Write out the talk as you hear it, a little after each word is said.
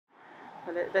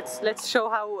Let's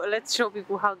show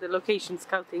people how the location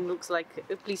scouting looks like.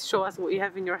 Please show us what you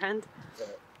have in your hand.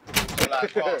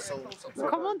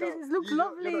 Come on, this looks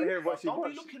lovely. You're not hearing what she Don't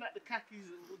wants. be looking at the khakis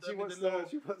and She wants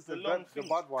the long things.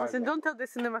 Budweiser. Listen, don't tell the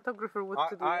cinematographer what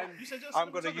to do.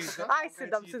 I'm going to use that. I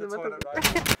said I'm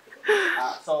cinematographer.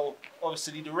 So,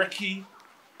 obviously, the recce.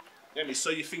 Let me, so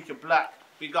you think you're black.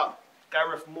 Big up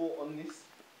Gareth Mort on this.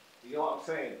 You know what I'm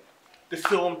saying? The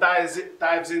film dives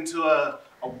into a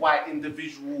white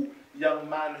individual young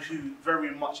man who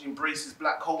very much embraces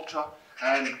black culture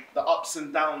and the ups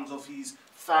and downs of his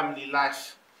family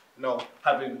life. You know,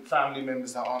 having family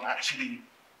members that aren't actually,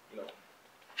 you know,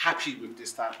 happy with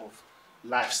this type of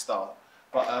lifestyle.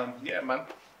 But yeah, man,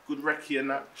 good recce and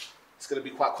that. It's gonna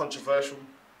be quite controversial.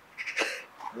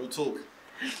 Real talk.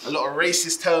 A lot of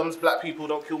racist terms. Black people,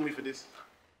 don't kill me for this.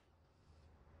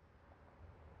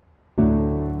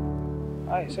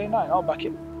 Alright, say no, I'll back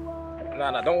it.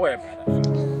 Nah, don't worry about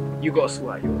that. You gotta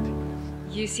sort out your thing.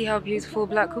 You see how beautiful a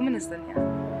black woman is then,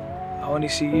 yeah? I only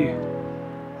see you.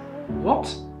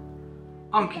 What?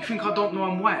 Unc, you think I don't know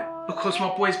I'm white because my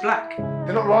boy's black?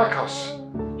 They're not like us.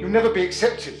 You'll never be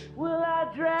accepted. What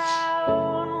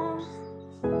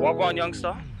go on,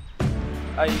 youngster?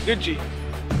 Are you good, G?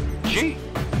 G?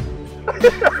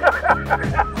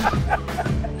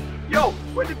 Yo,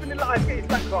 when did Vanilla Ice get his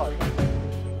black card?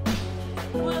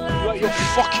 You're out your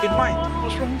fucking mind.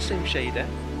 What's wrong with Same Shade, eh?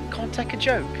 Can't take a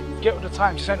joke. Get with the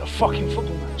time, this ain't a fucking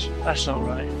football match. That's not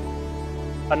right.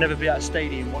 I'd never be at a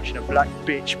stadium watching a black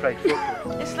bitch play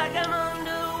football. It's like I'm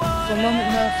underwater. For a moment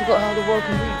now, I forgot how the world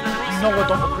can be. You know I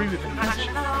don't agree with him.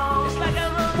 It's like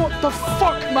I'm What the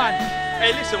fuck, man?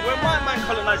 Hey, listen, when my man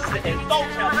colonises the end, don't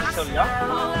tell me, tell ya.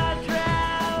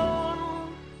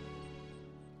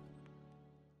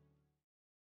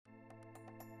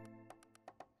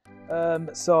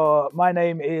 So my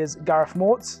name is Gareth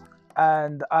Mort,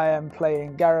 and I am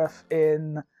playing Gareth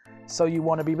in So You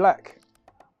Wanna Be Black.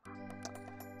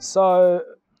 So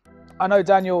I know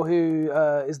Daniel, who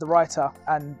is the writer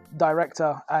and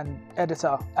director and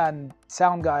editor and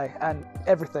sound guy and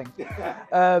everything.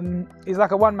 He's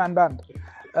like a one-man band.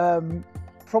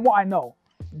 From what I know,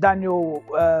 Daniel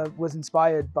was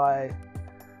inspired by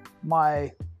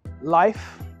my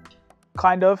life,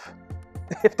 kind of,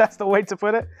 if that's the way to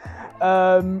put it,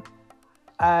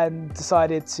 and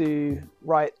decided to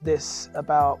write this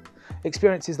about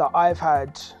experiences that I've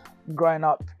had growing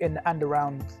up in and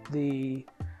around the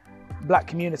black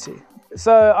community.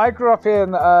 So I grew up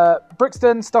in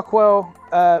Brixton, Stockwell,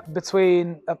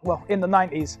 in the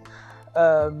 90s.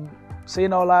 So, you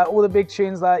know, like all the big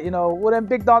tunes, like, you know, all them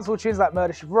big dancehall tunes like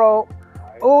Murder, She Wrote,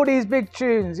 all these big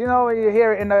tunes, you know, you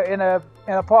hear it in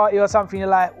a party or something, you're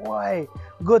like, why,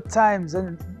 good times,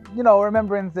 and, you know,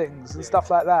 remembering things and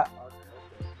stuff like that.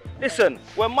 Listen,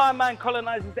 when my man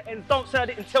colonises the ends, don't say I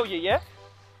didn't tell you, yeah?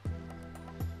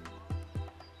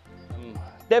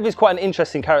 Dev is quite an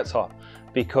interesting character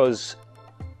because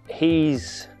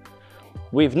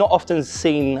we've not often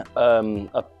seen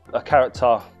a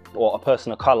character or a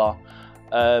person of colour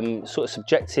sort of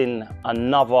subjecting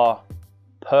another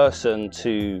person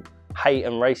to hate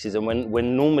and racism when we're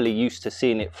normally used to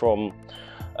seeing it from,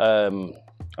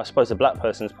 I suppose, a black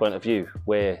person's point of view,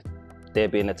 where they're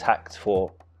being attacked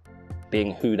for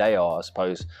being who they are, I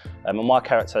suppose. And my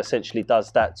character essentially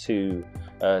does that to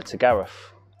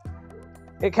Gareth.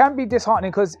 It can be disheartening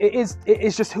because it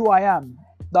is just who I am.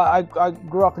 Like I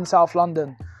grew up in South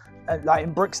London, like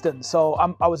in Brixton, so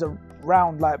I was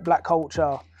around like black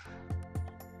culture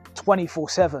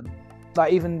 24/7.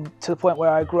 Like even to the point where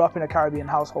I grew up in a Caribbean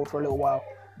household for a little while,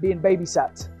 being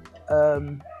babysat.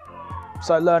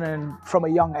 So learning from a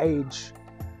young age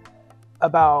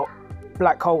about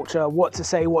black culture, what to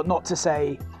say, what not to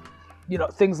say, you know,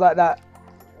 things like that.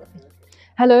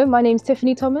 Hello, my name's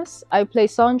Tiffany Thomas. I play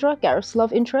Sandra, Gareth's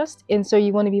love interest in So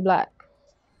You Wanna Be Black.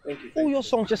 All your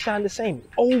songs just sound the same,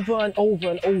 over and over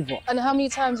and over. And how many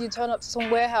times you turn up to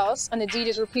some warehouse and the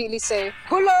DJs repeatedly say,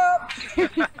 pull up!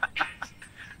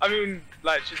 I mean,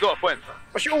 like, she's got a point.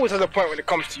 But she always has a point when it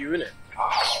comes to you, innit?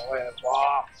 Oh, yeah,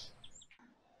 wow.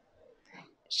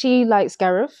 She likes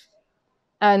Gareth,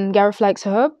 and Gareth likes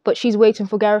her, but she's waiting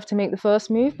for Gareth to make the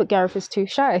first move, but Gareth is too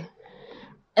shy.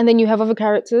 And then you have other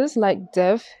characters like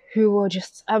Dev, who are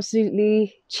just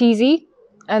absolutely cheesy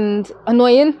and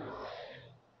annoying,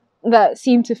 that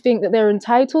seem to think that they're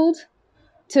entitled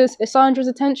to Sandra's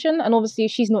attention, and obviously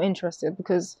she's not interested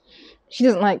because she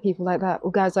doesn't like people like that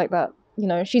or guys like that. You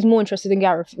know, she's more interested in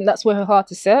Gareth, and that's where her heart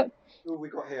is set. Who have we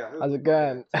got here? How's it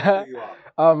going? Who you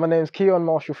are? My name's Keon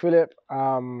Martial-Phillip.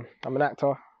 I'm an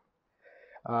actor.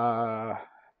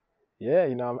 Yeah,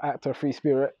 you know, I'm actor, free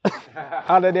spirit.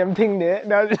 Out of them thing there.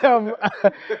 No,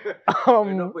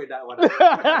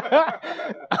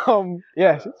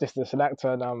 yeah, just an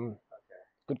actor and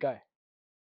good guy.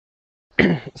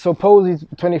 So Pole is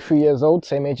 23 years old,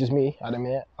 same age as me at the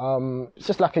minute. It's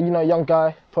just like a young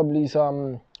guy. Probably he's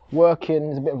working.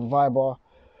 He's a bit of a viber.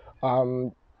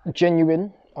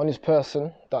 Genuine, honest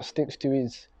person that sticks to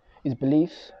his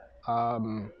beliefs.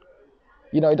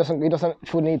 He doesn't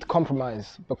feel the need to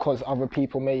compromise because other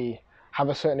people may have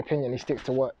a certain opinion. He sticks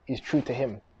to what is true to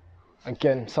him.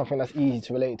 Again, something that's easy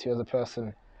to relate to as a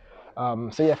person.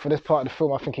 So yeah, for this part of the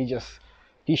film, I think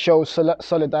he shows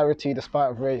solidarity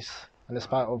despite of race and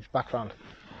despite of background.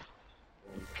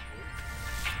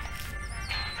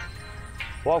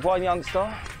 Well, one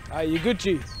youngster. You good,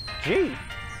 G? G.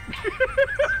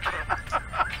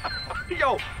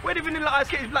 Yo, where did Vanilla Ice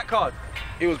get his black card?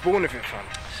 He was born with it, fam.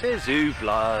 Says who,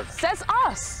 blood? Says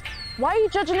us. Why are you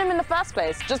judging him in the first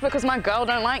place? Just because my girl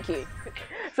don't like you?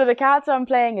 So the character I'm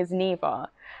playing is Neva,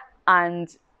 and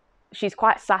she's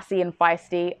quite sassy and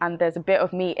feisty, and there's a bit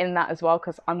of me in that as well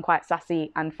because I'm quite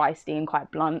sassy and feisty and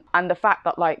quite blunt. And the fact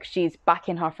that like she's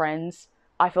backing her friends,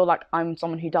 I feel like I'm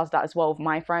someone who does that as well with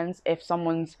my friends. If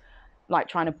someone's like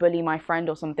trying to bully my friend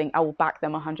or something, I will back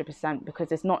them 100%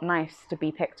 because it's not nice to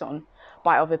be picked on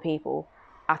by other people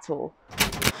at all.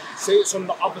 Say it's on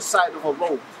the other side of a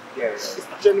road. Yeah. It's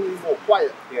generally more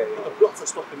quiet. Yeah. The blocks are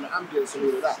stopping the ambience and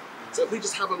all of that. So if we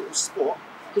just have a little spot,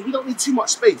 because we don't need too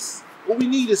much space. All we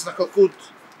need is like a good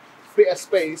bit of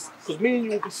space. Because me and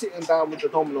you will be sitting down with the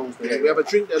dominoes there. Yeah. We have a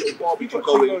drink there, a little barbecue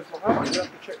going. You have to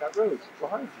check that road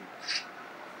behind you.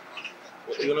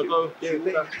 What, you gonna go?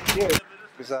 Yeah.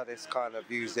 These are this kind of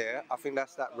views there. I think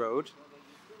that's that road.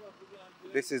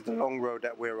 This is the long road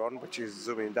that we're on, which is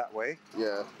zooming that way.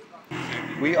 Yeah.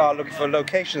 We are looking for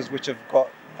locations which have got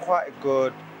quite a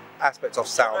good aspect of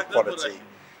sound quality.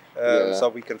 So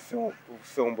we can film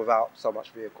without so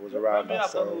much vehicles around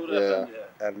us. So,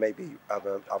 and maybe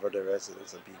other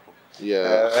residents and people.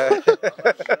 Yeah.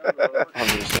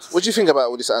 What do you think about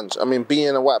all this, Ange? I mean,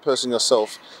 being a white person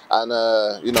yourself, and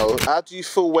how do you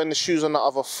feel when the shoe's on the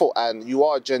other foot, and you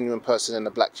are a genuine person in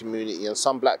the black community, and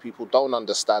some black people don't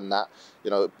understand that? You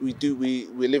know,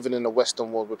 we're living in a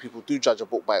Western world where people do judge a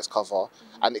book by its cover,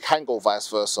 and it can go vice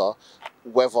versa,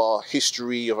 whether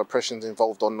history of oppression is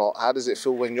involved or not. How does it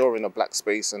feel when you're in a black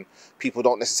space and people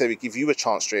don't necessarily give you a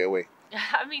chance straight away?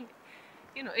 I mean,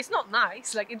 it's not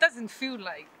nice. Like, it doesn't feel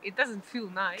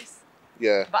nice.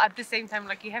 Yeah. But at the same time,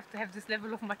 like, you have to have this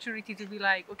level of maturity to be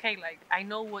like, okay, like, I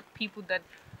know what people that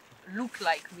look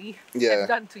like me have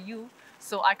done to you.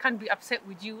 So I can't be upset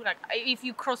with you. Like, if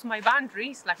you cross my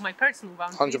boundaries, like my personal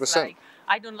boundaries, 100%. like,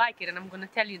 I don't like it, and I'm gonna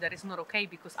tell you that it's not okay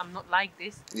because I'm not like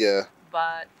this. Yeah.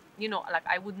 But like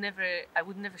I would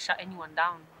never shut anyone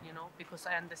down, because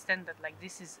I understand that like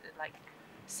this is like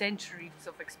centuries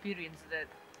of experience that,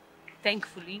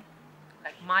 thankfully,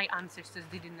 like my ancestors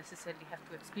didn't necessarily have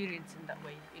to experience in that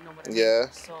way. You know what I mean?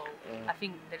 Yeah. So I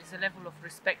think there is a level of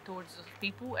respect towards those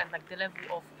people, and like the level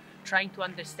of trying to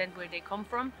understand where they come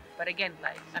from. But again,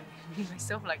 like me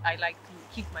myself, like I like to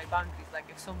keep my boundaries. Like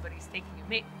if somebody's taking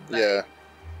a mick, like,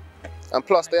 And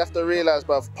plus, they have to realise,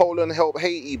 bruv, Poland helped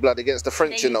Haiti, blood, against the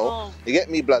French, You get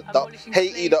me, blood?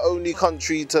 Haiti, the only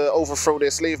country to overthrow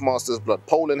their slave masters, blood.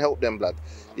 Poland helped them, blood.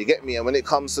 You get me? And when it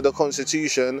comes to the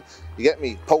Constitution, you get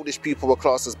me? Polish people were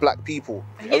classed as black people.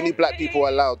 Only black people were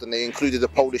allowed, and they included the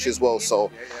Polish as well.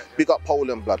 So, big up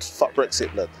Poland, blood. Fuck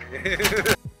Brexit, blood.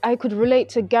 I could relate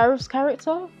to Gareth's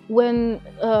character when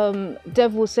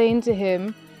Dev was saying to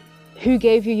him, who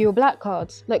gave you your black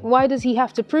cards? Like, why does he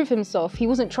have to prove himself? He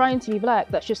wasn't trying to be black.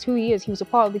 That's just who he is. He was a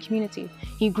part of the community.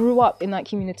 He grew up in that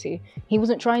community. He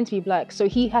wasn't trying to be black. So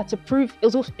he had to prove,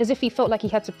 it was as if he felt like he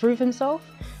had to prove himself.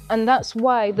 And that's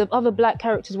why the other black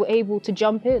characters were able to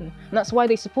jump in. And that's why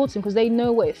they support him, because they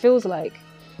know what it feels like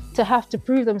to have to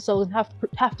prove themselves and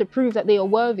have to prove that they are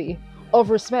worthy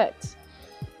of respect.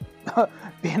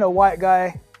 Being a white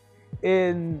guy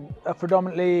in a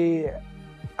predominantly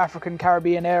African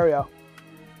Caribbean area,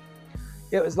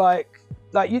 it was like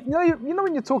you know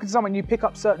when you're talking to someone, you pick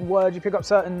up certain words, you pick up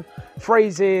certain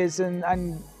phrases,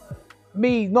 and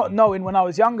me not knowing when I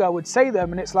was younger, I would say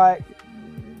them, and it's like,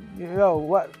 yo,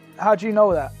 what? How do you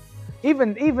know that?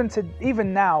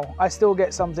 Even now, I still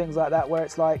get some things like that where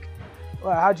it's like,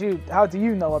 well, how do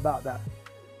you know about that?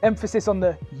 Emphasis on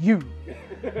the you,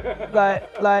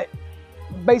 like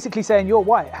basically saying you're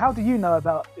white. How do you know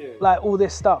about like all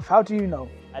this stuff? How do you know?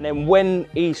 And then when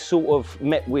he sort of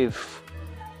met with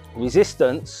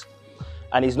resistance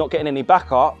and he's not getting any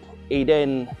backup, he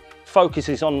then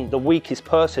focuses on the weakest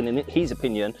person in his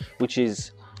opinion, which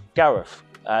is Gareth.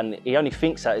 and he only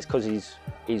thinks that is because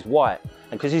he's white.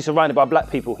 And because he's surrounded by black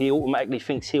people, he automatically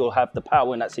thinks he'll have the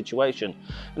power in that situation.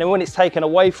 And then when it's taken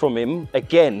away from him,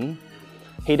 again,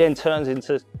 he then turns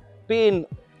into being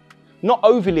not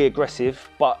overly aggressive,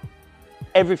 but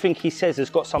everything he says has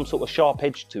got some sort of sharp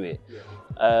edge to it.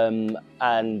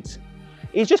 And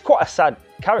he's just quite a sad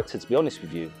character, to be honest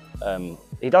with you.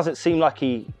 He doesn't seem like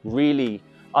he really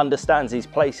understands his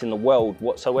place in the world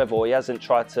whatsoever, or he hasn't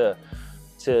tried to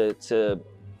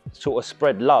sort of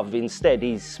spread love. Instead,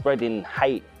 he's spreading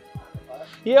hate.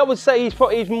 Yeah, I would say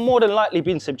he's more than likely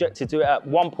been subjected to it at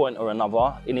one point or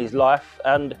another in his life.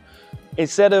 And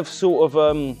instead of sort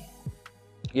of,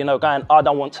 you know, going, I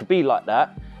don't want to be like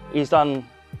that, he's done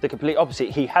the complete opposite.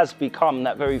 He has become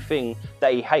that very thing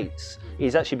that he hates.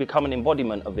 He's actually become an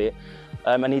embodiment of it.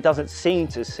 And he doesn't seem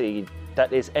to see that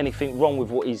there's anything wrong with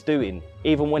what he's doing,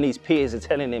 even when his peers are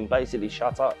telling him basically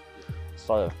shut up.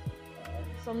 So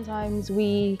sometimes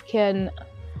we can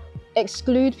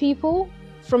exclude people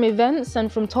from events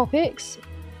and from topics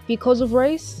because of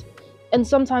race, and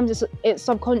sometimes it's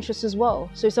subconscious as well.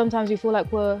 So sometimes we feel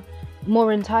like we're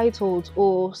more entitled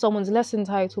or someone's less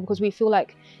entitled because we feel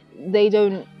like they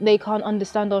can't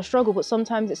understand our struggle. But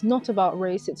sometimes it's not about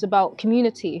race, it's about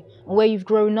community and where you've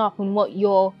grown up and what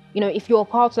you're, you know, if you're a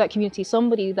part of that community,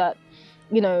 somebody that,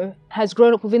 you know, has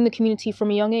grown up within the community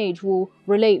from a young age will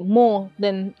relate more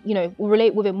than, you know, will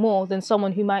relate with it more than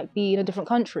someone who might be in a different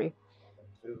country.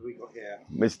 Who have we got here?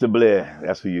 Mr. Blair,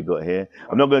 that's who you got here.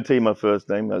 I'm not going to tell you my first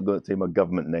name, I'm going to tell you my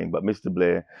government name, but Mr.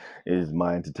 Blair is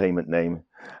my entertainment name,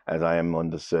 as I am on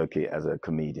the circuit as a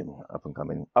comedian, up and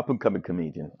coming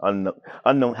comedian.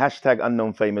 Unknown, hashtag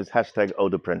unknown famous, hashtag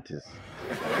old apprentice.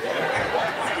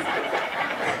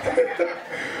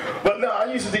 But no, I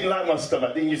used to didn't like my stomach.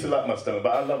 I didn't used to like my stomach,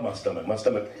 but I love my stomach. My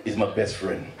stomach is my best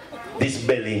friend. This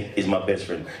belly is my best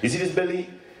friend. You see this belly?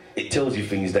 It tells you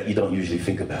things that you don't usually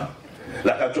think about.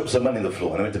 Like I dropped some money on the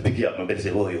floor and I went to pick it up. My belly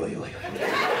said, oi, oi, oi.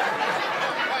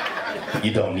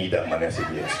 You don't need that money. I said,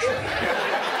 yeah, it's true.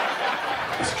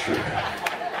 It's true.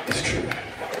 It's true.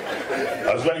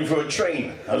 I was running for a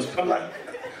train. I'm like,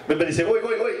 my belly said, oi,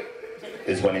 oi, oi.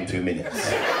 There's one in 2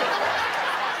 minutes.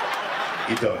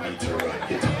 You don't need to run.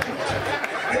 You don't need to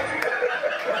run.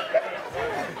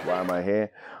 Why am I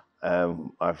here?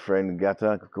 My friend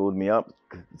Gatta called me up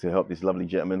to help this lovely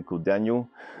gentleman called Daniel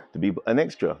to be an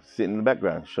extra, sit in the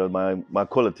background, show my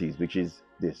qualities, which is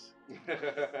this.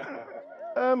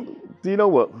 Do you know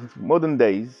what? Modern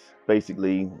days,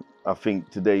 basically, I think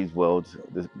today's world,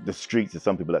 the streets, as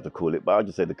some people like to call it, but I'll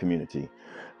just say the community.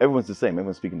 Everyone's the same.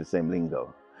 Everyone's speaking the same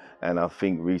lingo. And I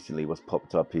think recently what's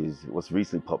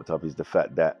recently popped up is the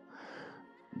fact that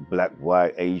black,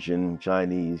 white, Asian,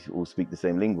 Chinese all speak the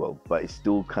same lingo, but it's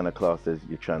still kind of classed as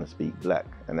you're trying to speak black,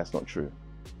 and that's not true.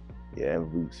 Yeah,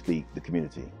 we speak the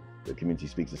community. The community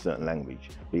speaks a certain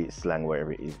language, be it slang,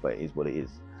 wherever it is, but it is what it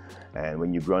is. And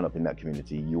when you're growing up in that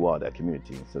community, you are that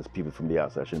community. So people from the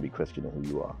outside shouldn't be questioning who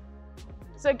you are.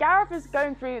 So Gareth is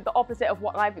going through the opposite of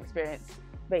what I've experienced,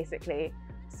 basically.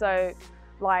 So,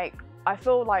 like, I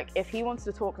feel like if he wants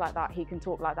to talk like that, he can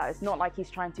talk like that. It's not like he's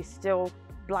trying to steal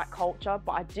black culture,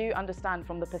 but I do understand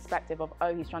from the perspective of,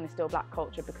 oh, he's trying to steal black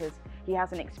culture because he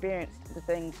hasn't experienced the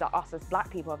things that us as black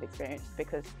people have experienced,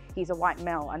 because he's a white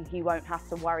male and he won't have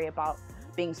to worry about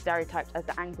being stereotyped as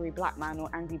the angry black man or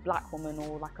angry black woman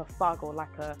or like a thug or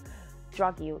like a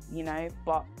druggie, you know.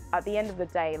 But at the end of the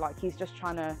day, like, he's just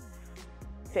trying to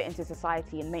fit into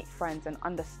society and make friends and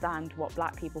understand what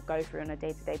black people go through on a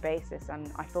day-to-day basis.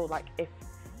 And I feel like if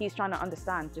he's trying to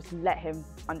understand, just let him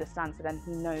understand, so then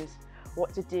he knows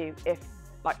what to do if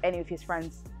like any of his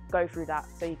friends go through that,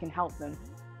 so you can help them.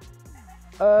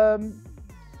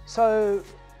 So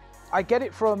I get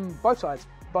it from both sides,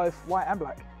 both white and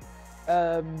black.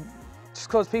 Just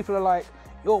because people are like,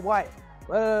 you're white,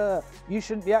 you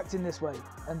shouldn't be acting this way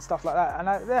and stuff like that.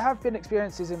 And there have been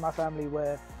experiences in my family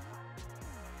where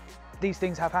these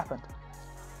things have happened.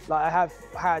 Like, I have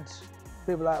had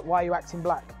people like, why are you acting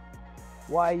black?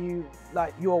 Why are you,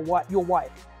 like, you're white,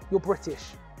 you're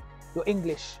British, you're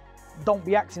English, don't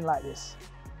be acting like this,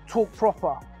 talk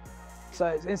proper.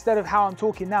 So instead of how I'm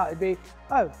talking now, it'd be,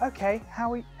 oh, okay,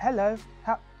 hello,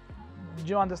 do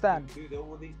you understand? Do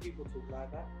all these people talk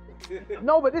like that?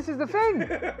 No, but this is the thing.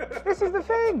 This is the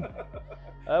thing.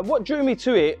 What drew me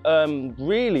to it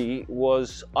really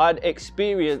was I'd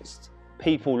experienced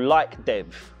people like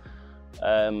Dev,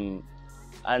 and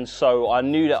so I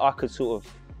knew that I could sort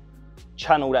of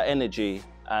channel that energy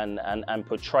and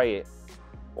portray it,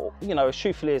 you know, as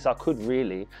truthfully as I could,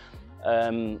 really.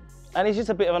 And he's just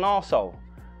a bit of an arsehole,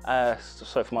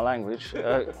 sorry for my language, you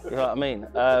know what I mean.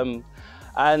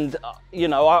 And you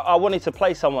know, I wanted to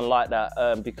play someone like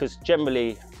that because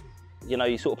generally, you know,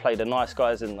 you sort of play the nice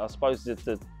guys, and I suppose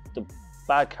the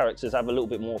bad characters have a little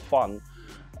bit more fun.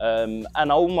 And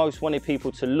I almost wanted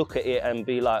people to look at it and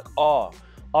be like, oh,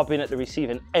 I've been at the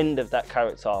receiving end of that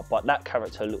character, but that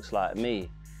character looks like me.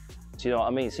 Do you know what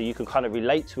I mean? So you can kind of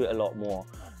relate to it a lot more.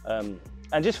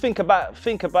 And just think about,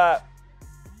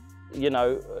 you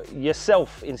know,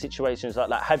 yourself in situations like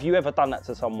that. Have you ever done that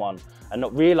to someone and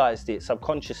not realised it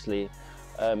subconsciously?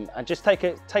 And just take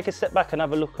a step back and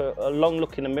have a long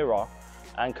look in the mirror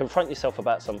and confront yourself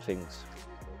about some things.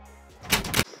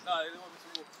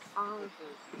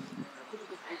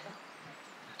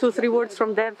 2 or 3 words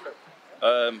from Dev.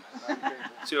 2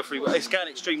 or 3 words. It's going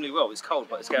extremely well. It's cold,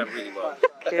 but it's going really well.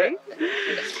 Okay.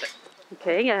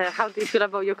 Okay. How do you feel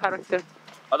about your character?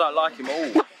 I don't like him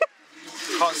at all.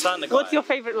 Can't stand the guy. What's your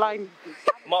favourite line?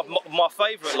 My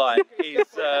favourite line is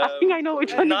I think I know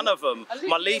which one. None of them.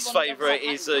 My least favourite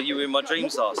is you were in my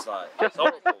dreams last night. It's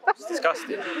horrible. It's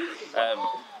disgusting.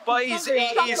 But he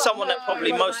is someone that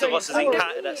probably most of us has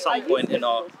encountered at some point in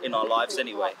our lives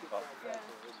anyway. But,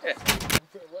 yeah.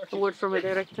 A word from a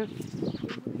director.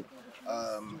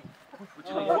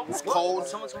 It's cold,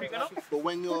 but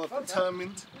when you're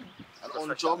determined and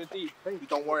on job, you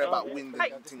don't worry about wind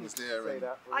and things there, and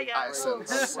ice and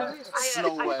snow and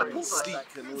sleet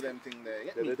and all them things there.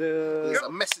 Get me? There's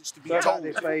a message to be told.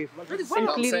 And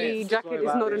clearly jacket is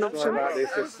not an option. I mean,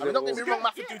 don't get me wrong, I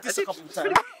have to do this a couple of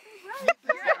times.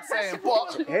 Saying,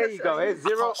 but here you go, here,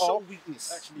 0 off.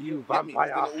 Weakness. You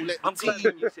vampire. I'm glad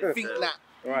you think that.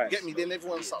 Right. Get me? Then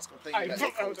everyone starts complaining.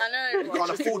 That I know. You can't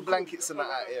afford blankets and that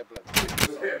out here, blood.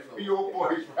 Your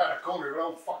boys round the corner,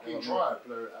 don't fucking try.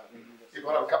 You've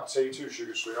got to have a cup of tea, 2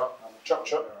 sugar, sweetheart. Chop,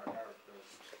 chop.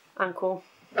 Uncle.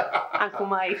 Uncle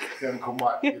Mike. Uncle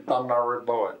Mike, you've done no red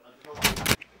boy.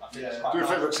 Do me a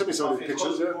favour, send me some of these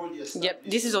pictures, yeah? Yep,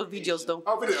 this is all videos though.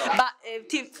 Oh, video. But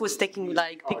Tiff was taking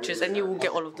like pictures and you will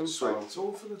get all of them. It's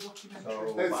all for the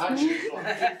documentary.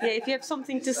 Yeah, if you have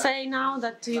something to say now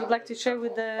that you'd like to share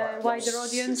with the wider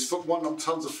audience. 6'1", I'm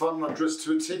tons of fun, I'm dressed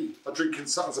to a T. I drink in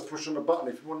suttons, I push on the button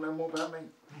if you want to know more about me.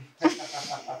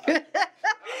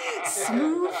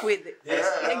 Smooth with it. Yeah.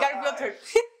 Hey, Gareth, your turn.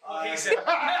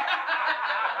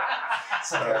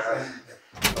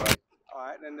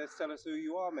 Alright, then let's tell us who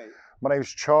you are, mate. My name's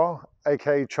Char,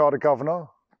 aka Char the Governor.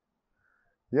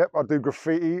 Yep, I do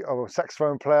graffiti, I'm a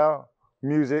saxophone player,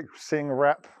 music, sing,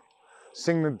 rap,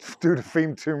 do the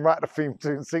theme tune, write the theme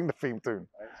tune, sing the theme tune.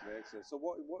 Excellent, excellent. So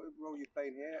what role are you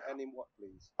playing here and in what,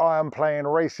 please? I am playing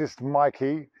racist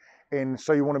Mikey in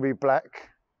So You Want to Be Black,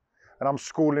 and I'm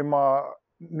schooling my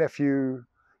nephew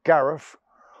Gareth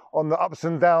on the ups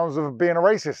and downs of being a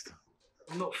racist.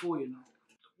 I'm not for you now.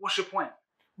 What's your point?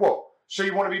 What? So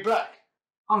you want to be black?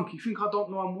 Unc, you think I don't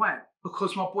know I'm white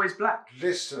because my boy's black?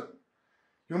 Listen,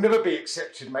 you'll never be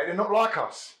accepted, mate. They're not like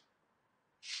us.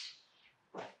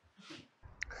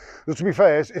 But to be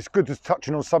fair, it's good to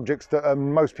touching on subjects that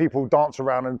most people dance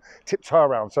around and tiptoe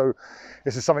around. So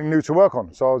this is something new to work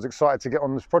on. So I was excited to get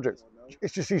on this project.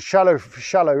 It's just he's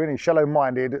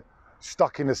shallow-minded,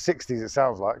 stuck in the 60s, it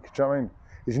sounds like. Do you know what I mean?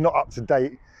 He's not up to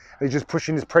date. And he's just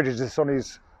pushing his prejudice on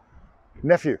his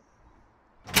nephew.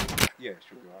 Yeah, it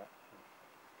should be alright.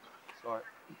 It's alright.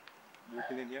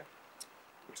 Walking in, yeah?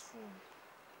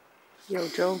 Yo,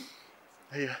 Joe.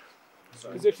 Yeah.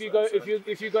 Because if you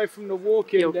go from the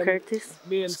walk in, Yo, then Kurtis.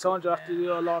 me and Sandra have to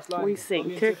do our last line. We sing,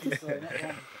 Kurtis.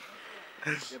 Yeah,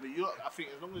 but I think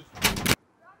as long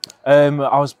as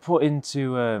I was put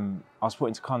into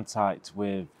contact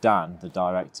with Dan, the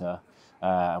director,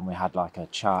 and we had like a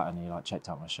chat, and he like checked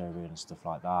out my showreel and stuff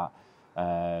like that.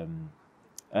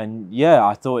 And yeah,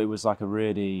 I thought it was like a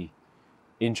really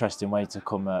interesting way to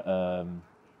come at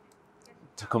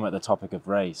the topic of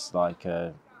race, like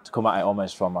to come at it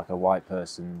almost from like a white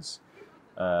person's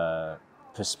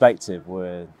perspective,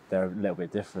 where they're a little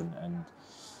bit different, and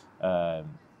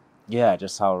yeah,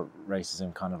 just how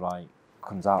racism kind of like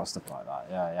comes out and stuff like that.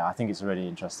 Yeah, I think it's a really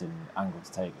interesting angle to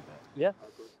take with it. Yeah.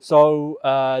 So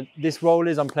this role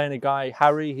is I'm playing a guy,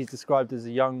 Harry. He's described as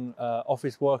a young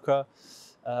office worker.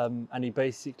 And he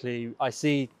basically, I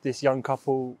see this young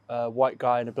couple, white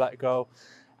guy and a black girl,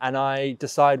 and I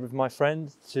decide with my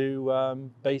friend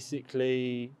to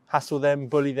basically hassle them,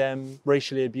 bully them,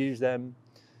 racially abuse them.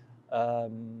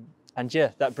 And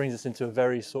yeah, that brings us into a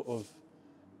very sort of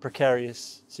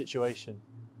precarious situation.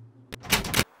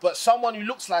 But someone who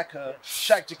looks like a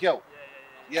shagged your girl.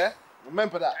 Yeah?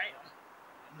 Remember that.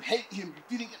 You hate him,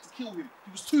 you didn't get to kill him.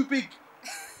 He was too big.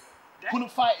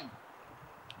 Couldn't fight him.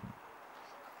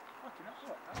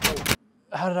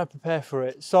 how did I prepare for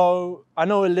it? So I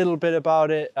know a little bit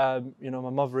about it. You know, my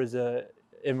mother is a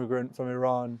immigrant from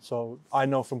Iran, so I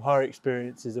know from her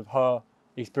experiences of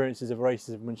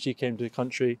racism when she came to the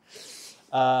country.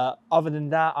 Other than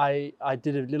that, I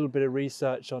did a little bit of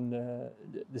research on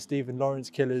the Stephen Lawrence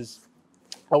killers.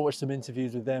 I watched some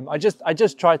interviews with them. I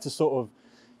just tried to sort of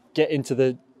get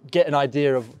an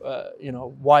idea of you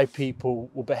know, why people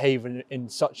will behave in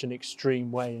such an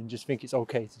extreme way and just think it's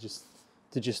okay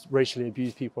to just racially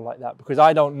abuse people like that, because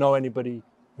I don't know anybody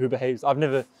who behaves. I've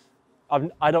never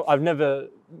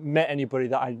met anybody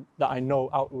that I know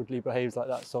outwardly behaves like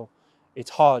that. So it's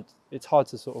hard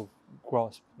to sort of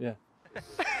grasp. Yeah.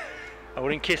 I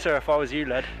wouldn't kiss her if I was you,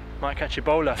 lad. Might catch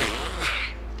Ebola.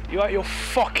 You out your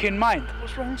fucking mind?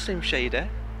 What's wrong, Slim Shader?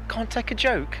 Can't take a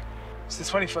joke. It's the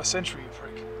 21st century, you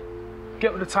prick.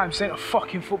 Get with the times, this ain't a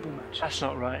fucking football match. That's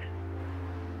not right.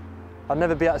 I'll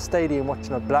never be at a stadium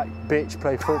watching a black bitch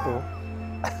play football.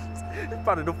 It's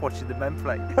bad enough watching the men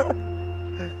play.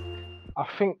 I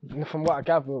think from what I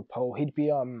gather of Paul, he'd be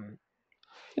you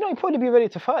know, he'd probably be ready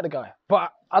to fight the guy.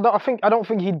 But I don't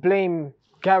think he'd blame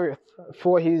Gareth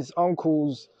for his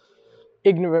uncle's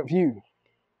ignorant view.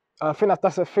 I think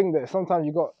that's the thing there. Sometimes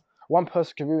you got one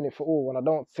person can ruin it for all, and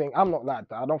I'm not like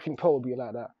that. I don't think Paul would be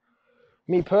like that.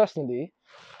 Me personally,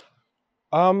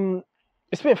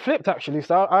 it's been flipped actually.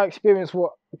 So I experienced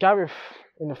what Gareth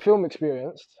in the film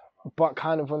experienced, but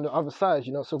kind of on the other side,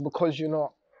 you know. So because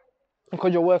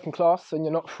you're working class and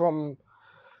you're not from,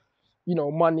 you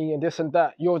know, money and this and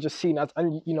that, you're just seen as,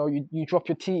 and you know, you drop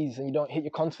your T's and you don't hit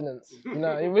your consonants, you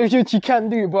know, which you can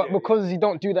do, but because you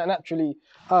don't do that naturally,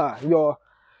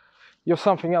 you're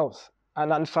something else.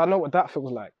 And so I know what that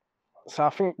feels like. So I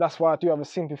think that's why I do have a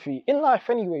sympathy in life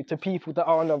anyway to people that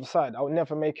are on the other side. I would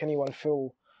never make anyone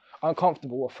feel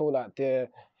uncomfortable or feel like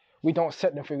we don't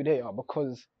set them for who they are,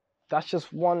 because that's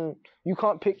just one, you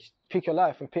can't pick your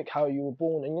life and pick how you were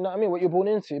born, and you know what I mean, what you're born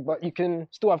into, but you can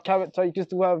still have character, you can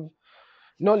still have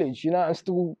knowledge, you know, and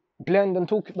still blend and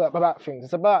talk about things.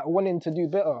 It's about wanting to do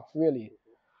better, really.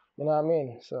 You know what I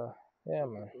mean? So, yeah,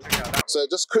 man. So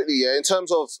just quickly, yeah, in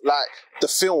terms of like the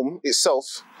film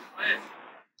itself,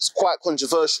 it's quite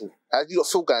controversial. How do you not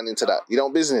feel going into that? You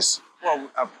don't business? Well,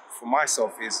 for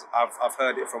myself, I've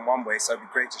heard it from one way, so it'd be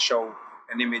great to show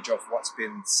an image of what's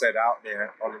been said out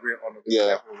there on a real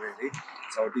level, really.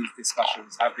 So these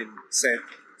discussions have been said,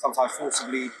 sometimes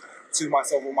forcibly, to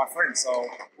myself or my friends. So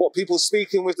what, people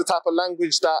speaking with the type of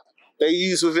language that they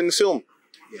use within the film?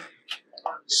 Yeah.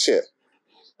 Shit.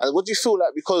 And what do you feel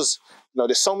like, because you know,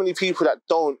 there's so many people that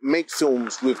don't make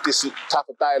films with this type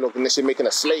of dialogue unless you're making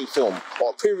a slave film or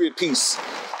a period piece.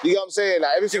 You know what I'm saying?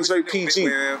 Like, everything's very PG.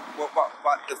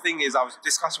 But the thing is, I was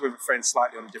discussing with a friend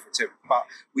slightly on a different tip, but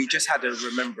we just had a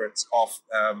remembrance of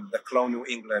the colonial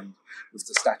England with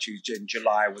the statues in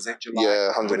July. Was it July?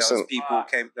 Yeah, 100%. When those people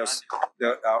came,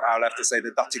 I'll have to say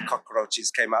the dirty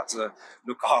cockroaches came out to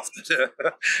look after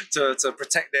to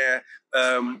protect their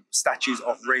statues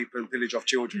of rape and pillage of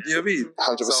children. Do you know what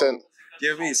I mean? 100%. So, do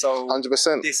you know what I mean? So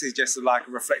 100%. This is just like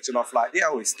a reflection of like,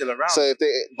 yeah, it's still around. So if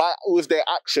with their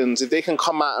actions, if they can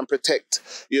come out and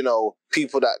protect, you know,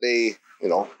 people that they, you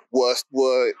know,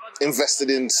 were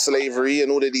invested in slavery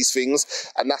and all of these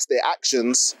things, and that's their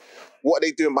actions, what are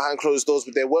they doing behind closed doors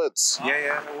with their words?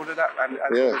 Yeah, all of that,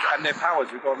 and their powers.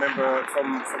 We've got to remember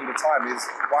from the time is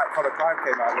white collar crime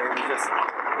came out, where it was just,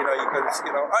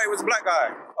 you know, oh, it was a black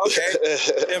guy. Okay,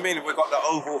 you know what I mean? We got the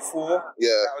Oval 4. Yeah,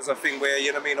 that was a thing where,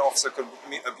 you know what I mean, an officer could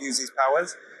abuse his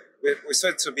powers. We're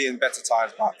said to be in better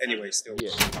times, but anyway, still.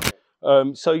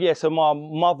 Yeah. So my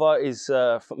mother is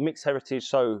mixed heritage.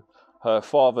 So her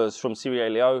father's from Sierra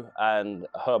Leone and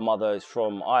her mother is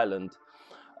from Ireland.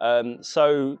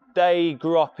 So they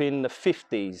grew up in the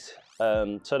 50s.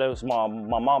 So there was my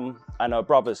mum and her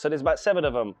brothers. So there's about 7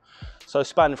 of them. So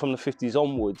spanning from the 50s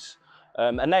onwards.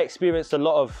 And they experienced a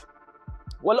lot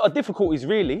of difficulties,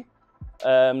 really.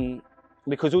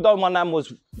 Because although my nan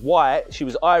was white, she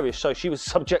was Irish. So she was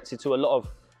subjected to a lot of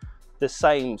the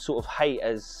same sort of hate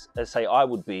as say I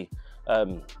would be.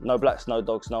 No blacks, no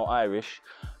dogs, no Irish.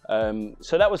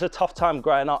 So that was a tough time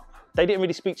growing up. They didn't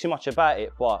really speak too much about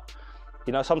it, but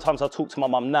you know, sometimes I talk to my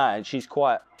mum now and she's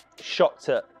quite shocked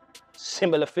at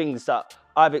similar things that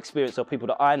I've experienced or people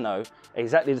that I know,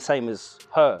 exactly the same as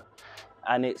her.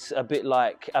 And it's a bit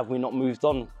like, have we not moved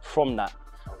on from that?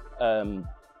 And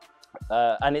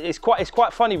it's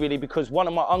quite funny really, because one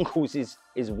of my uncles is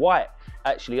white,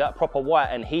 actually, like proper white,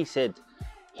 and he said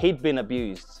he'd been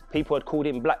abused. People had called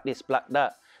him black this, black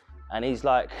that. And he's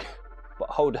like, but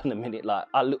hold on a minute, like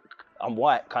I'm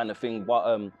white kind of thing,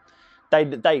 but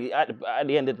at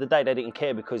the end of the day, they didn't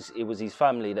care because it was his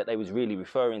family that they was really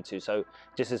referring to. So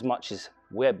just as much as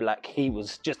we're black, he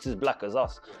was just as black as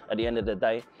us at the end of the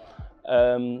day.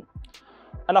 And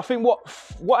I think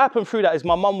what happened through that is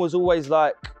my mum was always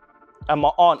like, and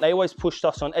my aunt, they always pushed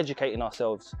us on educating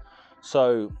ourselves.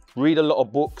 So read a lot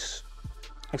of books.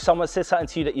 If someone says something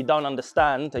to you that you don't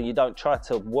understand and you don't try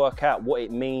to work out what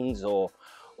it means or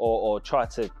try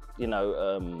to, you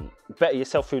know, better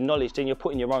yourself through knowledge, then you're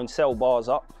putting your own cell bars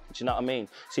up. Do you know what I mean?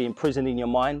 So you're imprisoning your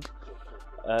mind.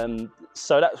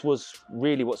 So that was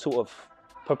really what sort of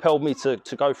propelled me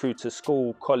to go through to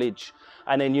school, college,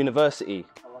 and then university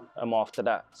after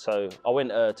that. So I went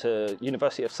to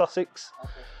University of Sussex,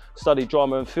 studied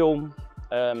drama and film,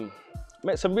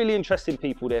 met some really interesting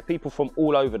people there, people from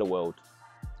all over the world.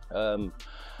 And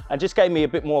just gave me a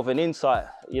bit more of an insight.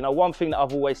 You know, one thing that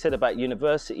I've always said about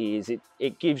university is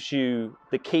it gives you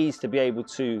the keys to be able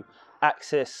to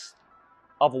access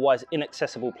otherwise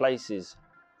inaccessible places.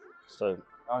 So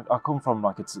I come from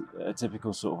like a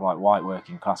typical sort of like white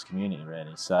working class community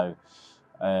really. So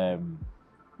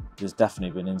there's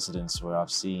definitely been incidents where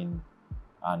I've seen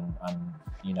and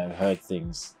you know, heard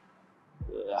things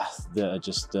that are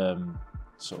just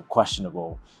sort of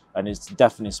questionable, and it's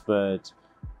definitely spurred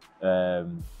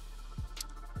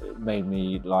it made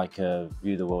me like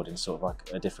view the world in sort of like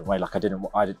a different way. Like I didn't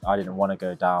want to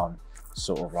go down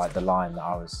sort of like the line that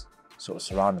I was sort of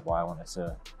surrounded by. I wanted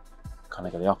to kind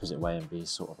of go the opposite way and be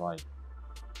sort of like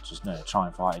just try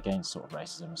and fight against sort of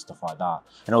racism and stuff like that.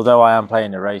 And although I am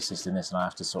playing a racist in this, and I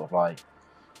have to sort of like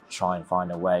try and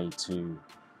find a way to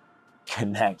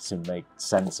connect and make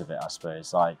sense of it, I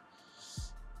suppose. Like,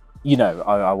 you know,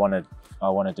 I want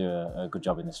to do a good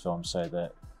job in this film so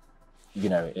that, you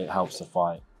know, it helps the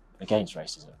fight against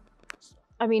racism.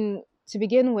 I mean, to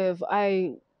begin with,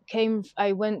 I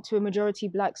went to a majority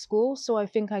black school, so I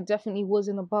think I definitely was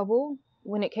in a bubble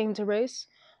when it came to race.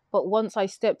 But once I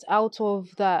stepped out of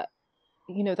that,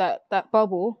 you know, that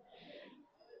bubble,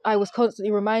 I was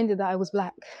constantly reminded that I was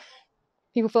black.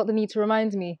 People felt the need to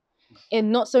remind me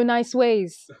in not so nice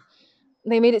ways.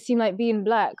 They made it seem like being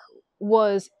black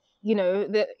was, you know,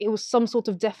 that it was some sort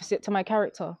of deficit to my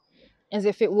character, as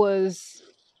if it was,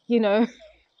 you know,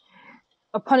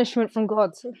 a punishment from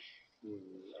God.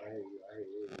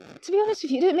 To be honest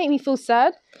with you, it didn't make me feel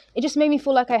sad. It just made me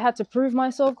feel like I had to prove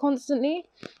myself constantly.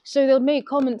 So they'll make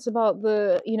comments about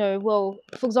the, you know, well,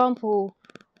 for example,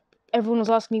 everyone was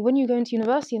asking me, when are you going to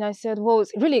university? And I said, well,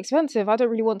 it's really expensive. I don't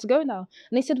really want to go now.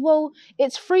 And they said, well,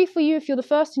 it's free for you if you're the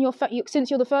first in your since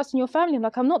you're the first in your family. I'm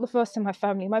like, I'm not the first in my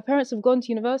family. My parents have gone to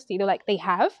university. They're like, they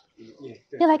have?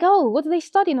 They're like, oh, what do they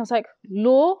study? And I was like,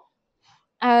 law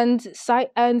and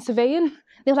surveying.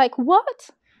 They're like, what?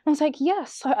 I was like,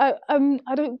 yes, I'm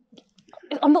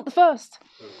not the first.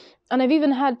 And I've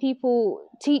even had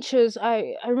teachers,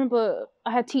 I remember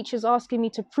I had teachers asking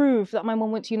me to prove that my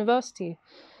mum went to university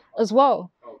as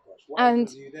well. Oh gosh, what and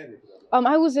were you then?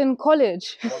 I was in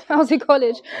college. I was in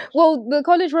college. Well, the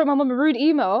college wrote my mum a rude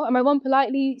email, and my mum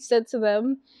politely said to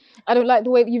them, I don't like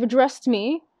the way that you've addressed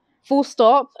me, full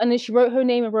stop. And then she wrote her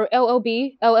name and wrote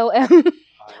LLB, LLM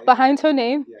behind her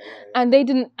name. And they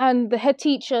didn't, and the head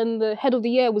teacher and the head of the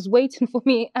year was waiting for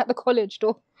me at the college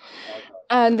door.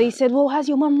 And they said, well, has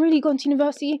your mum really gone to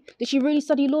university? Did she really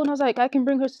study law? And I was like, I can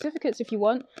bring her certificates if you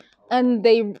want. And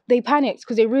they panicked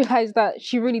because they realized that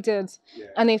she really did.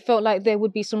 And they felt like there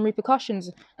would be some repercussions.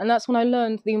 And that's when I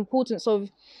learned the importance of,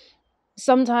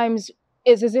 sometimes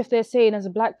it's as if they're saying, as a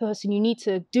black person, you need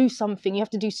to do something. You have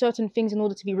to do certain things in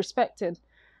order to be respected.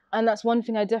 And that's one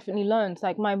thing I definitely learned.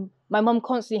 Like my mum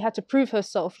constantly had to prove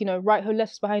herself, you know, write her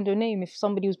letters behind her name if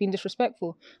somebody was being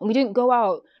disrespectful. And we didn't go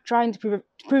out trying to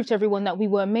prove to everyone that we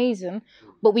were amazing.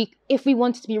 But if we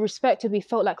wanted to be respected, we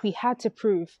felt like we had to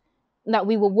prove that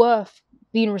we were worth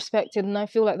being respected. And I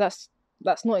feel like that's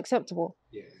not acceptable.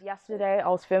 Yesterday, I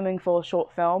was filming for a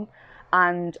short film,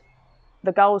 and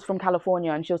the girl was from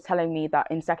California, and she was telling me that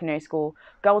in secondary school,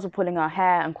 girls were pulling her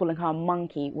hair and calling her a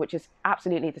monkey, which is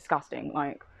absolutely disgusting.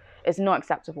 Like, it's not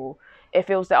acceptable. If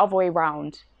it was the other way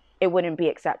around, it wouldn't be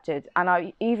accepted. And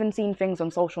I've even seen things on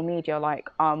social media, like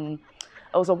it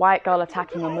was a white girl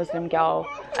attacking a Muslim girl,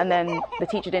 and then the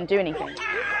teacher didn't do anything.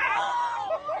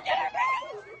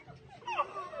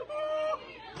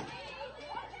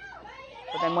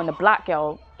 But then when the black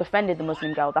girl defended the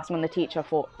Muslim girl, that's when the teacher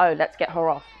thought, oh, let's get her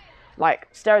off. Like,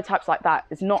 stereotypes like that,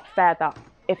 it's not fair that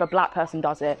if a black person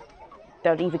does it,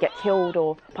 they'll either get killed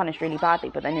or punished really badly.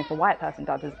 But then if a white person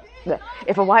does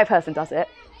it,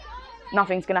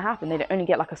 nothing's gonna happen. They only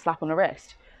get like a slap on the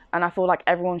wrist. And I feel like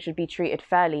everyone should be treated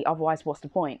fairly. Otherwise, what's the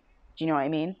point? Do you know what I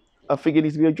mean? I think it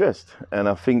needs to be addressed. And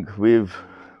I think with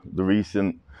the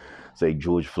recent, say,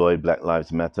 George Floyd, Black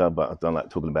Lives Matter, but I don't like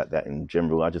talking about that in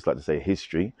general. I just like to say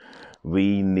history.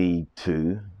 We need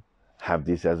to have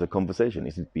this as a conversation. It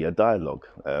needs to be a dialogue.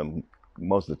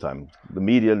 Most of the time, the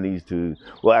media needs to,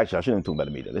 well, actually, I shouldn't talk about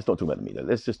the media. Let's not talk about the media.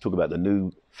 Let's just talk about the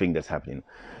new thing that's happening.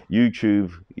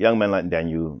 YouTube, young men like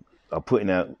Daniel are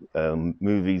putting out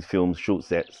movies, films, short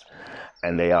sets,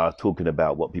 and they are talking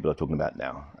about what people are talking about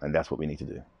now. And that's what we need to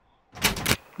do.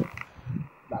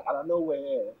 Like, I know we're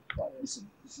here, but listen,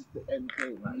 this is the end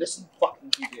game, man. Listen, fucking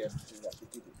do the everything that we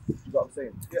did. You know what I'm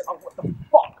saying? Yeah, what the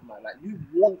fuck, man? Like, you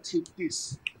wanted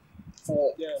this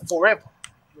for forever.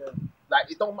 Yeah. Like,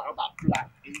 it don't matter about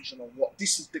black, Asian, or what.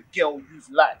 This is the girl you've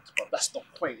liked, but that's the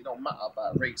point. It don't matter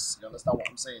about race. You understand what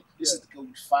I'm saying? This is the girl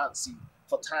you fancy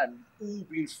for time. You've all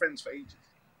been friends for ages. Do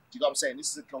you know what I'm saying? This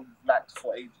is the girl you've liked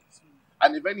for ages.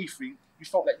 And if anything, you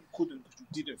felt like you couldn't because you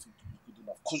didn't think you were good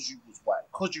enough, because you was white,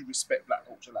 because you respect black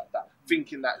culture like that,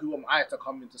 thinking that who am I to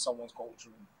come into someone's culture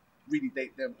and really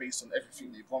date them based on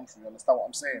everything they've gone through. You understand what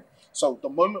I'm saying? So the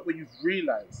moment where you've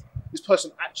realised this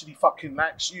person actually fucking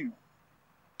likes you,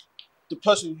 the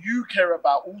person you care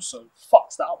about also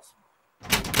fucks that up.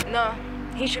 No,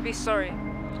 he should be sorry.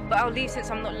 But I'll leave since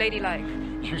I'm not ladylike.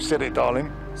 You said it, darling.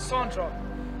 Sandra.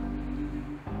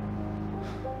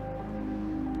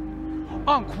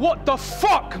 Unc, what the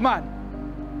fuck, man?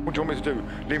 What do you want me to do?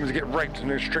 Leave him to get raped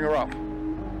and then string her up?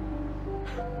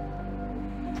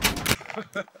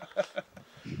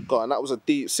 God, and that was a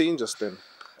deep scene just then.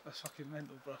 That's fucking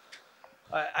mental, bro.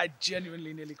 I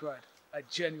genuinely nearly cried. I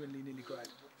genuinely nearly cried.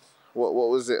 What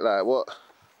was it like? What?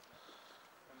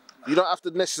 You don't have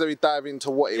to necessarily dive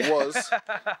into what it was.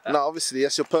 No, obviously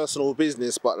that's your personal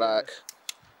business, but like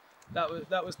that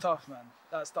was tough, man.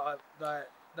 That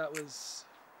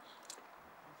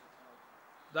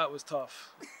was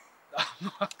tough.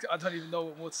 I don't even know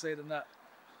what more to say than that.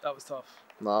 That was tough.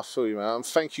 No, I feel you, man. And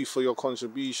thank you for your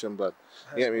contribution, but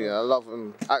you get me? I love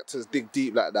when actors dig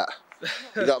deep like that.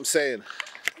 You know what I'm saying?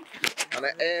 And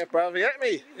the air, bruv, you get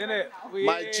me? Innit?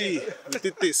 My G, we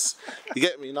did this. You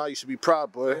get me? Now you should be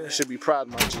proud, boy. You should be proud,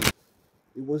 my G.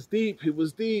 It was deep, it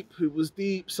was deep, it was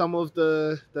deep. Some of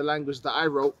the language that I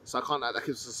wrote, so I can't act like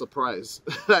it's a surprise.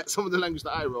 Like some of the language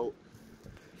that I wrote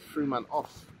threw man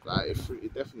off. Like,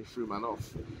 it definitely threw man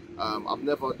off. I've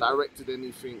never directed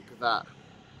anything that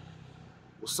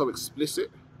was so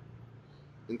explicit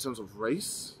in terms of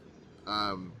race.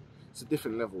 It's a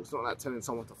different level. It's not like telling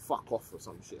someone to fuck off or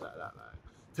some shit like that. Like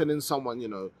telling someone, you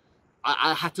know,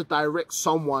 I had to direct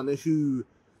someone who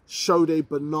showed a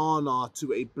banana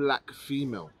to a black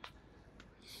female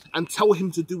and tell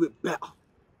him to do it better.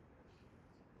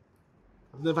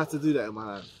 I've never had to do that in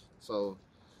my life. So,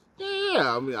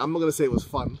 yeah, I mean, I'm not going to say it was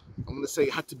fun. I'm going to say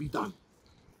it had to be done.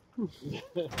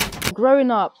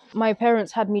 Growing up, my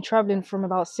parents had me traveling from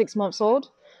about 6 months old.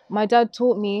 My dad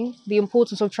taught me the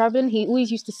importance of traveling. He always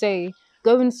used to say,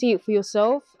 go and see it for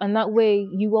yourself, and that way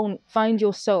you won't find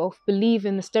yourself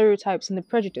believing the stereotypes and the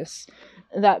prejudice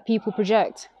that people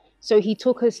project. So he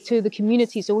took us to the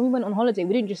community. So when we went on holiday,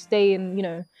 we didn't just stay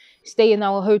in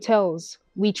our hotels.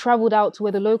 We traveled out to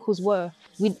where the locals were.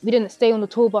 We didn't stay on the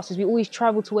tour buses. We always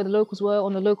traveled to where the locals were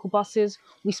on the local buses.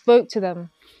 We spoke to them.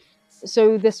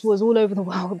 So this was all over the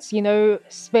world, you know,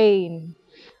 Spain,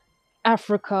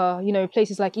 Africa, you know,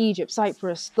 places like Egypt,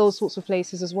 Cyprus, those sorts of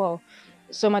places as well.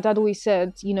 So my dad always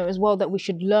said, you know, as well, that we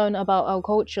should learn about our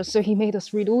culture. So he made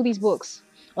us read all these books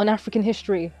on African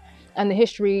history and the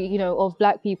history, you know, of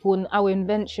black people and our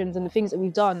inventions and the things that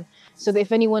we've done. So that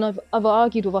if anyone ever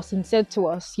argued with us and said to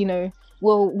us, you know,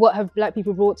 well, what have black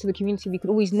people brought to the community, we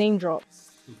could always name drop.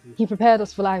 He prepared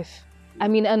us for life. I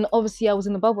mean, and obviously I was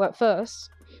in the bubble at first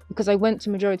because I went to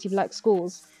majority black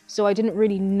schools. So I didn't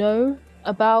really know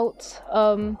about,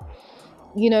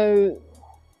 you know,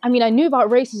 I mean, I knew about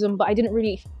racism, but I didn't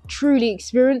really truly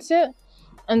experience it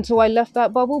until I left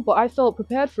that bubble. But I felt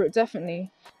prepared for it,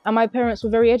 definitely. And my parents were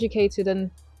very educated.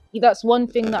 And that's one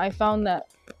thing that I found that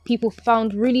people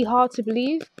found really hard to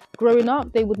believe. Growing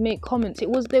up, they would make comments.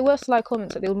 They were sly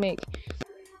comments that they would make.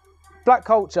 Black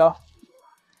culture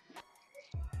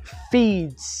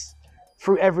feeds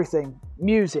through everything.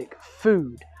 Music,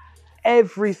 food,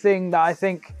 everything that I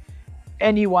think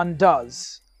anyone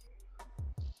does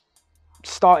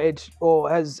started or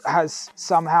has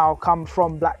somehow come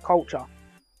from black culture.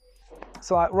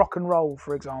 So like rock and roll,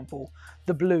 for example,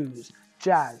 the blues,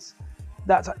 jazz,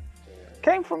 that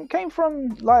came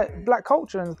from like black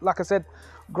culture. And like I said,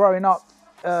 growing up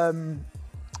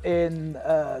in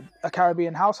a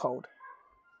Caribbean household,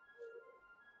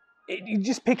 you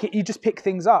just pick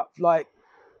things up. Like,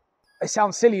 it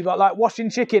sounds silly, but like washing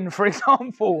chicken, for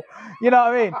example, you know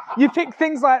what I mean? You pick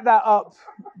things like that up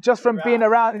just from being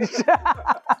around.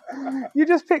 You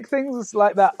just pick things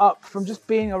like that up from just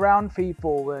being around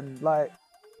people, and like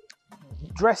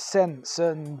dress sense,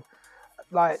 and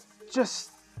like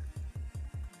just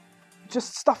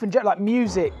stuff in general, like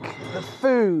music, the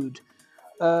food,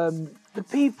 the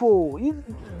people,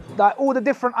 like all the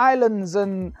different islands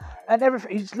and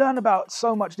everything. You just learn about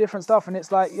so much different stuff, and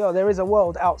it's like, yo, there is a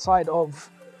world outside of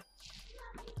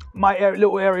my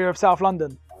little area of South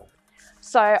London.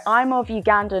 So I'm of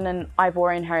Ugandan and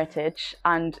Ivorian heritage,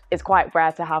 and it's quite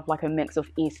rare to have like a mix of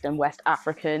East and West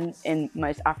African in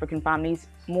most African families.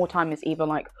 More time is either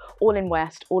like all in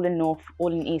West, all in North,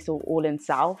 all in East, or all in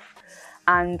South.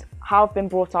 And how I've been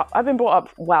brought up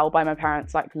well by my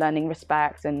parents, like learning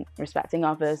respect and respecting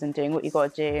others and doing what you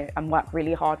got to do and work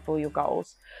really hard for your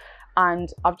goals. And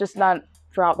I've just learned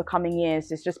throughout the coming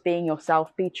years is just being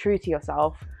yourself, be true to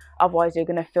yourself. Otherwise you're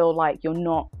going to feel like you're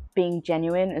not being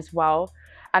genuine as well.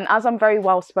 And as I'm very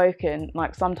well spoken,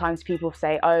 like sometimes people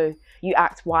say, oh, you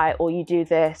act white, or you do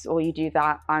this, or you do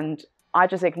that. And I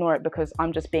just ignore it because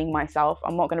I'm just being myself.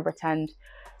 I'm not going to pretend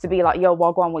to be like, yo,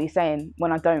 well, go on, what are you saying,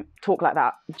 when I don't talk like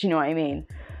that. Do you know what I mean?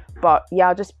 But yeah,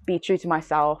 I'll just be true to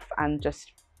myself and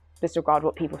just disregard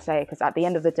what people say, because at the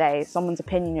end of the day, someone's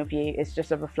opinion of you is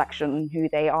just a reflection on who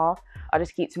they are. I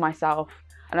just keep to myself,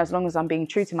 and as long as I'm being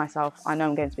true to myself, I know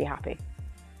I'm going to be happy.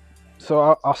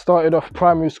 So I started off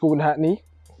primary school in Hackney,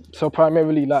 so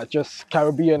primarily like just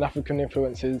Caribbean, African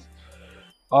influences.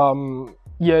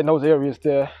 Yeah, in those areas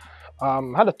there.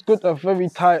 Had a very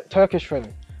tight Turkish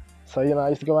friend. So, you know, I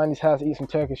used to go around his house, eat some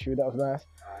Turkish food, that was nice.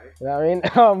 You know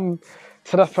what I mean?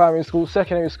 So that's primary school.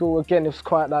 Secondary school, again, it was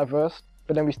quite diverse.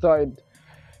 But then we started,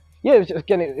 yeah, it was just,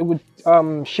 again, it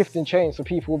would shift and change. So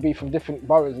people would be from different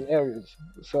boroughs and areas.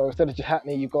 So instead of just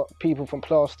Hackney, you've got people from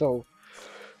Plaistow,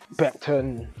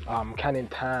 Beckton, Canning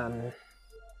Town,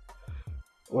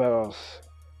 where else?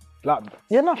 Like,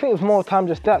 yeah, no, I think it was more time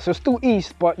just that. So still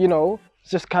East, but, you know,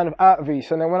 it's just kind of out of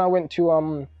East. And then when I went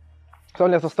to, so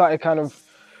as I started kind of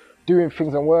doing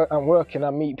things and working,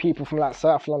 I meet people from like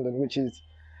South London, which is,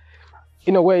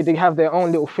 in a way, they have their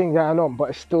own little thing going on, but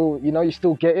it's still, you know, you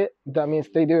still get it. That means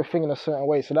they do a thing in a certain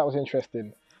way, so that was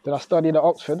interesting. Then I studied at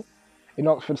Oxford. In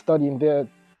Oxford, studying there,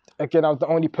 again, I was the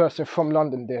only person from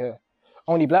London there,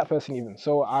 only black person even.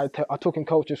 So I took in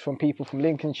cultures from people from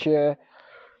Lincolnshire,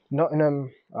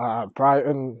 Nottingham,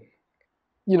 Brighton,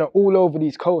 you know, all over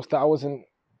these coasts that I wasn't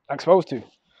exposed to.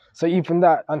 So even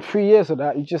that, and 3 years of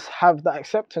that, you just have that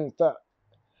acceptance that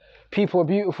people are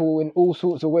beautiful in all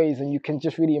sorts of ways, and you can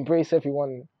just really embrace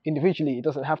everyone individually. It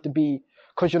doesn't have to be,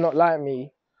 because you're not like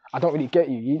me, I don't really get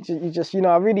you. You just, you know,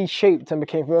 I really shaped and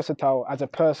became versatile as a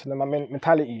person and my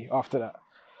mentality after that.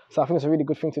 So I think it's a really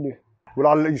good thing to do. Well,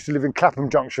 I used to live in Clapham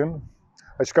Junction.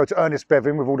 I used to go to Ernest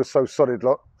Bevin with all the So Solid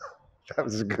lot. That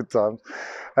was a good time.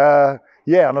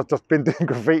 Yeah, and I've just been doing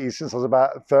graffiti since I was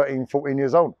about 13, 14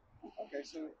 years old. Okay,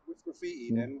 so with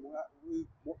graffiti then,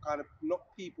 what kind of, not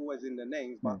people as in the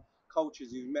names, but cultures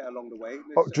you've met along the way?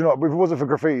 Oh, do you know, if it wasn't for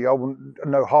graffiti, I wouldn't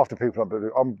know half the people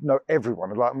I know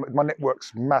everyone. Like, my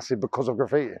network's massive because of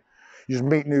graffiti. You just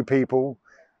meet new people.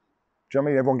 Do you know what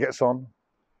I mean? Everyone gets on.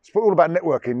 It's all about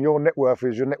networking. Your net worth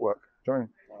is your network. Do you know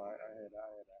what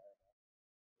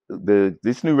I mean?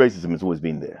 This new racism has always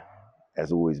been there.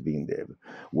 Has always been there.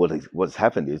 What's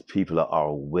happened is people are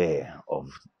aware of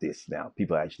this now.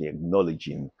 People are actually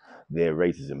acknowledging their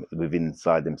racism within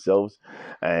inside themselves,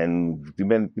 and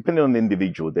depending on the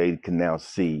individual, they can now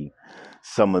see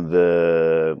some of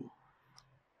the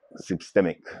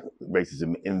systemic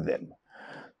racism in them.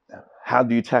 How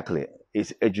do you tackle it?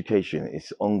 It's education.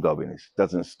 It's ongoing. It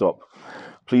doesn't stop.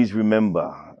 Please remember,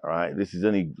 all right, this is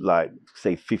only like,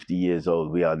 say, 50 years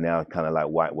old. We are now kind of like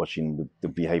whitewashing the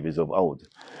behaviors of old.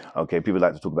 Okay, people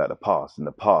like to talk about the past. And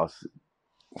the past,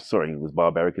 sorry, was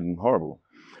barbaric and horrible.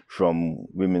 From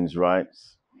women's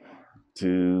rights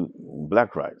to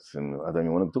black rights. And I don't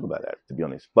even want to talk about that, to be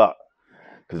honest. But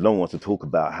because no one wants to talk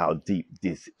about how deep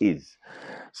this is.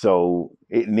 So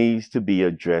it needs to be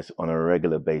addressed on a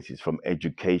regular basis, from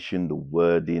education, the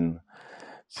wording,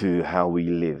 to how we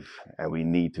live. And we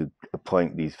need to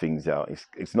point these things out.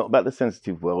 It's not about the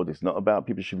sensitive world. It's not about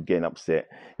people should be getting upset.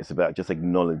 It's about just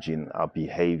acknowledging our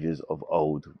behaviors of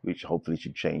old, which hopefully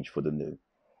should change for the new.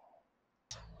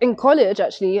 In college,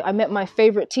 actually, I met my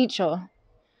favorite teacher,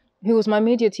 who was my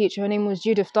media teacher. Her name was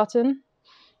Judith Dutton.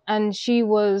 And she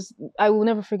was, I will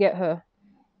never forget her.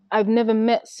 I've never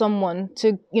met someone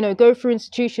to, you know, go through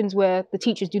institutions where the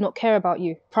teachers do not care about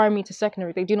you, primary to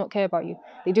secondary. They do not care about you.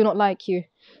 They do not like you.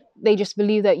 They just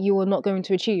believe that you are not going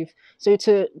to achieve. So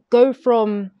to go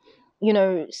from, you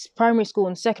know, primary school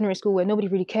and secondary school where nobody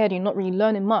really cared, you're not really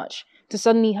learning much, to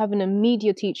suddenly having a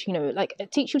media teacher, you know, like a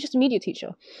teacher, just a media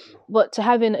teacher, but to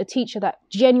having a teacher that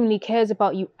genuinely cares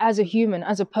about you as a human,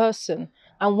 as a person,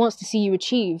 and wants to see you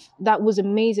achieve, that was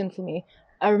amazing for me.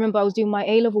 I remember I was doing my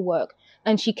A-level work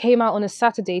and she came out on a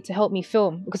Saturday to help me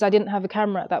film because I didn't have a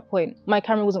camera at that point. My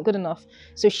camera wasn't good enough.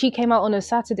 So she came out on a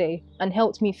Saturday and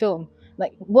helped me film.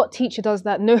 Like, what teacher does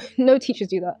that? No teachers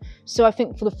do that. So I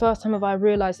think for the first time I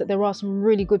realized that there are some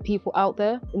really good people out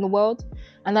there in the world,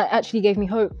 and that actually gave me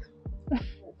hope. I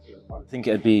think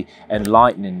it'd be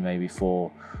enlightening maybe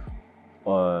for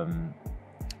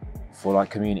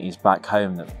like communities back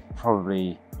home that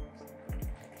probably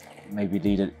maybe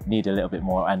need a little bit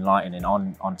more enlightening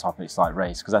on topics like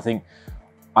race, because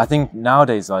I think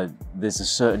nowadays there's a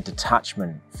certain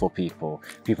detachment for people.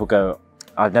 People go,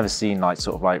 I've never seen like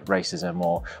sort of like racism,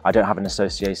 or I don't have an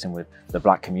association with the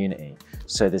black community.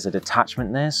 So there's a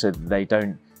detachment there, so they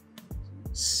don't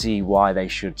see why they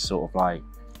should sort of like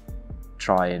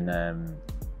try and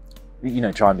you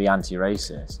know, try and be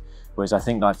anti-racist. Whereas I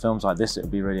think like films like this, it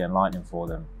would be really enlightening for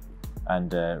them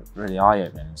and really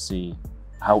eye-opening, and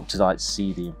help to like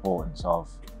see the importance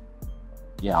of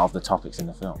the topics in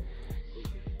the film.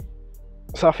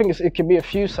 So I think it can be a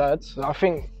few sides. I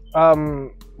think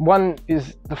one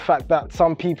is the fact that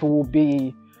some people will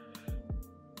be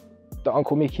the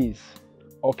Uncle Mickeys,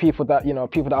 or people that, you know,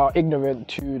 people that are ignorant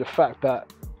to the fact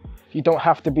that you don't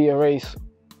have to be a race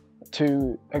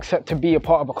to be a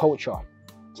part of a culture.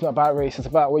 It's not about race, it's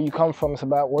about where you come from, it's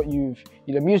about what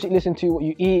the music you listen to, what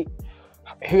you eat,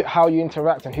 how you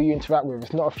interact and who you interact with.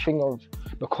 It's not a thing of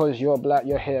because you're black,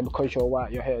 you're here, because you're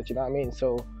white, you're here, do you know what I mean?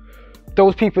 So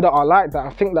those people that are like that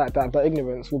and think like that, that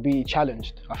ignorance will be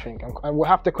challenged, I think, and will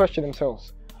have to question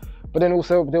themselves. But then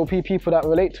also there'll be people that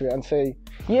relate to it and say,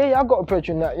 yeah, I've got a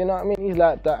brethren that, you know what I mean, he's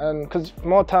like that. And because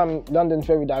more time, London's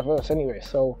very diverse anyway,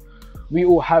 so we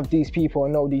all have these people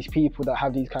and know these people that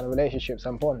have these kind of relationships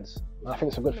and bonds. And I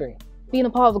think it's a good thing. Being a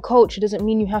part of a culture doesn't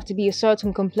mean you have to be a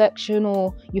certain complexion,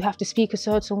 or you have to speak a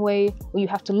certain way, or you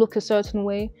have to look a certain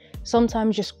way.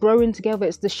 Sometimes just growing together,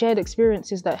 it's the shared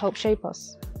experiences that help shape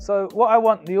us. So what I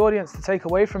want the audience to take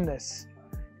away from this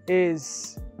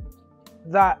is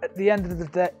that at the end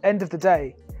of the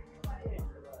day,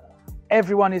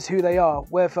 everyone is who they are,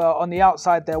 whether on the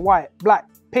outside they're white, black,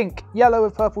 pink, yellow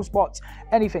with purple spots,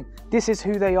 anything. This is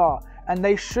who they are, and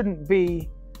they shouldn't be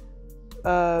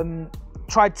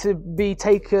tried to be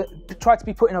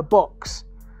put in a box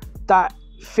that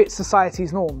fits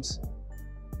society's norms.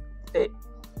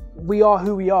 We are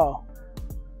who we are.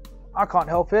 I can't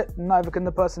help it, neither can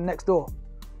the person next door.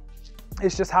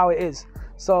 It's just how it is.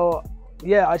 So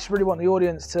yeah, I just really want the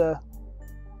audience to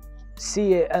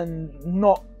see it and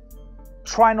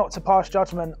try not to pass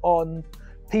judgment on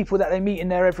people that they meet in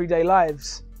their everyday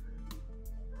lives,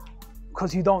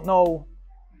 because you don't know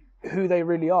who they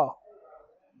really are.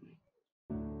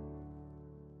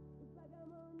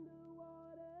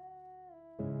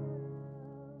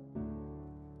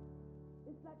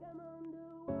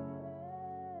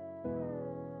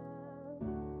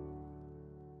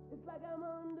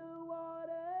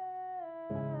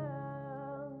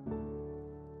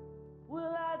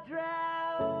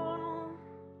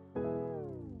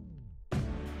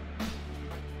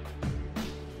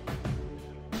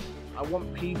 I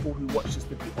want people who watch this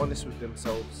to be honest with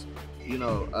themselves. You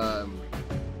know,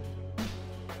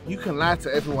 you can lie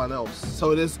to everyone else.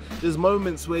 So there's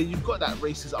moments where you've got that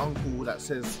racist uncle that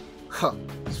says, huh,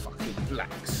 it's fucking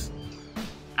blacks.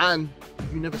 And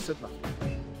you never said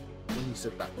nothing when you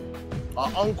said that.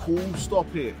 Our uncle, stop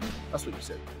here. That's what you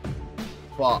said.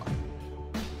 But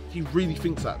he really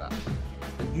thinks like that.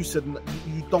 And you said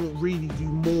you don't really do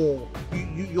more.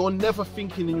 You're never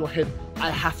thinking in your head, I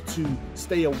have to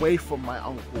stay away from my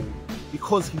uncle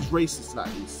because he's racist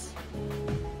like this.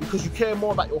 Because you care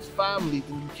more about your family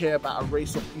than you care about a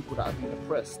race of people that are being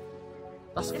oppressed.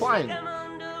 That's fine.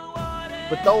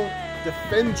 But don't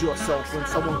defend yourself when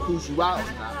someone calls you out on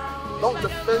that. Don't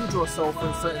defend yourself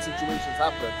when certain situations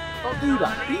happen. Don't do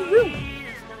that. Be real.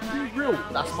 Be real.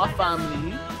 That's my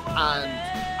family, and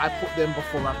I put them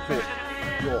before I put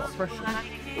your oppression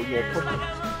or your problems.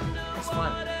 That's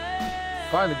fine.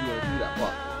 Fine if you want to do that,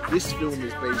 but this film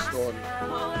is based on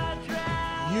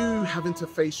you having to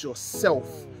face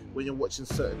yourself when you're watching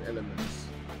certain elements.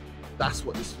 That's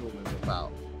what this film is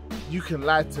about. You can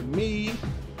lie to me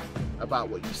about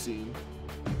what you've seen,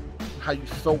 how you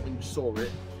felt when you saw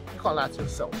it. You can't lie to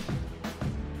yourself.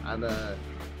 And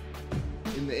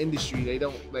in the industry, they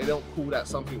don't call that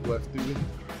something worth doing,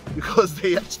 because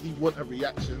they actually want a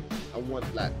reaction and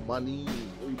want like money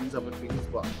and all these other things.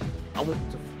 But I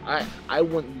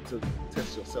want you to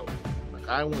test yourself. Like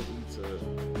I want you to,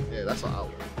 yeah, that's what I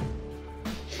want.